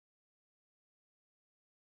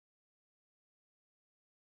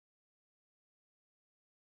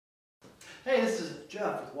Hey, this is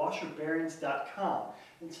Jeff with washerbearings.com,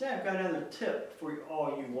 and today I've got another tip for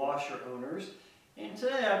all you washer owners. And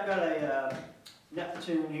today I've got a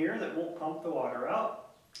Neptune here that won't pump the water out,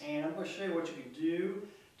 and I'm going to show you what you can do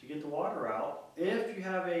to get the water out if you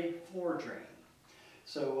have a floor drain.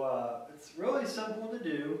 So it's really simple to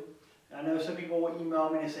do. I know some people will email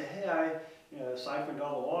me and say, hey, I siphoned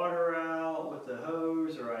all the water out with the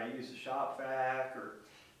hose, or I used a shop vac, or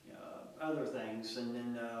other things. And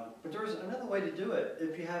then, but there's another way to do it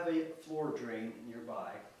if you have a floor drain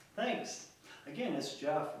nearby. Thanks. Again, it's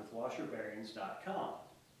Jeff with washerbearings.com.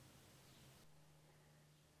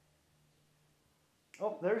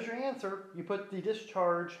 Oh, there's your answer. You put the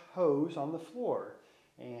discharge hose on the floor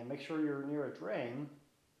and make sure you're near a drain.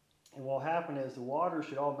 And what will happen is the water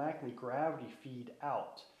should automatically gravity feed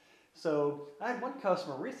out. So I had one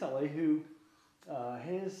customer recently who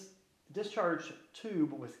his discharge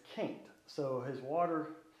tube was kinked, so his water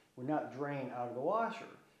would not drain out of the washer,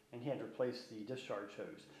 and he had to replace the discharge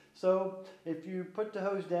hose. So if you put the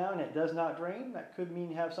hose down and it does not drain, that could mean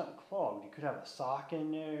you have something clogged. You could have a sock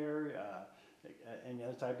in there, any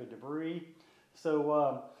other type of debris.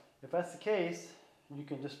 So if that's the case, you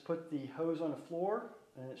can just put the hose on the floor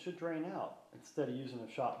and it should drain out instead of using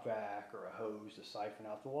a shop vac or a hose to siphon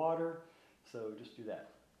out the water. So just do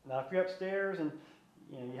that. Now if you're upstairs and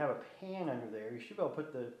you have a pan under there, you should be able to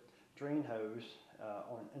put the drain hose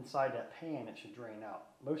on inside that pan. It should drain out.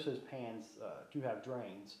 Most of those pans do have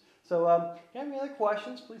drains. So if you have any other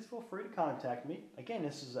questions, please feel free to contact me. Again,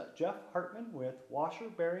 this is Jeff Hartman with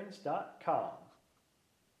washerbearings.com.